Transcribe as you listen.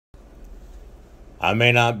I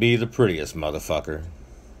may not be the prettiest motherfucker,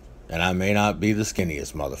 and I may not be the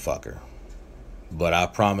skinniest motherfucker, but I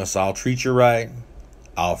promise I'll treat you right,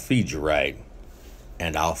 I'll feed you right,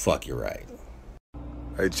 and I'll fuck you right.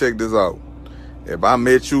 Hey, check this out. If I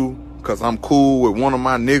met you because I'm cool with one of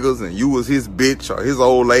my niggas and you was his bitch or his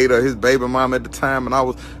old lady or his baby mom at the time, and I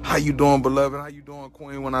was, how you doing, beloved? How you doing,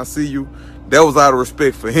 queen, when I see you? That was out of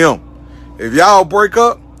respect for him. If y'all break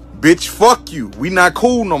up, bitch, fuck you. We not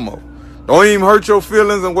cool no more. Don't even hurt your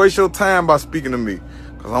feelings and waste your time by speaking to me.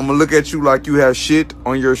 Because I'm going to look at you like you have shit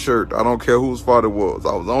on your shirt. I don't care whose fault it was.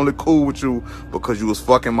 I was only cool with you because you was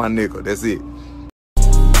fucking my nigga. That's it.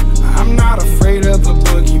 I'm not afraid of the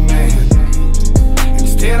boogeyman.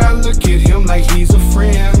 Instead, I look at him like he's a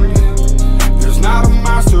friend. There's not a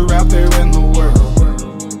monster out there in the world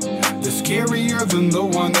that's scarier than the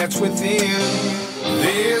one that's within.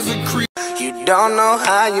 There's a creep. You don't know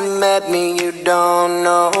how you met me, you don't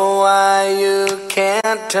know why you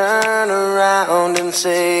can't turn around and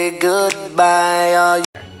say goodbye.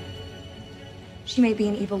 She may be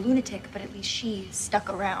an evil lunatic, but at least she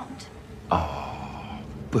stuck around. Oh,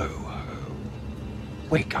 boo-hoo.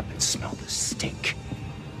 Wake up and smell the stink.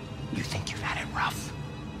 You think you've had it rough?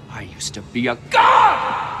 I used to be a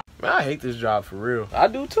god! Man, I hate this job for real. I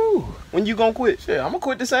do too. When you gonna quit? Shit, I'm gonna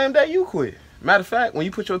quit the same day you quit. Matter of fact, when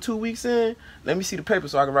you put your 2 weeks in, let me see the paper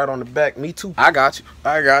so I can write on the back, me too. I got you.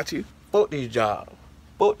 I got you. Fuck this job.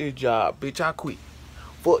 Fuck this job, bitch. I quit.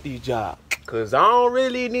 Fuck this job. Cause I don't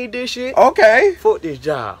really need this shit. Okay. Fuck this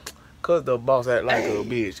job. Cause the boss act like a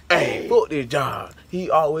bitch. Hey, fuck this job.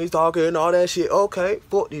 He always talking and all that shit. Okay,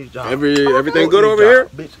 fuck this job. Everything good over here?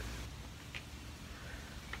 Bitch.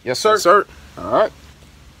 Yes, sir. Yes, sir. All right.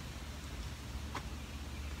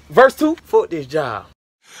 Verse 2. Fuck this job.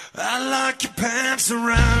 I like your pants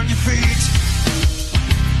around your feet.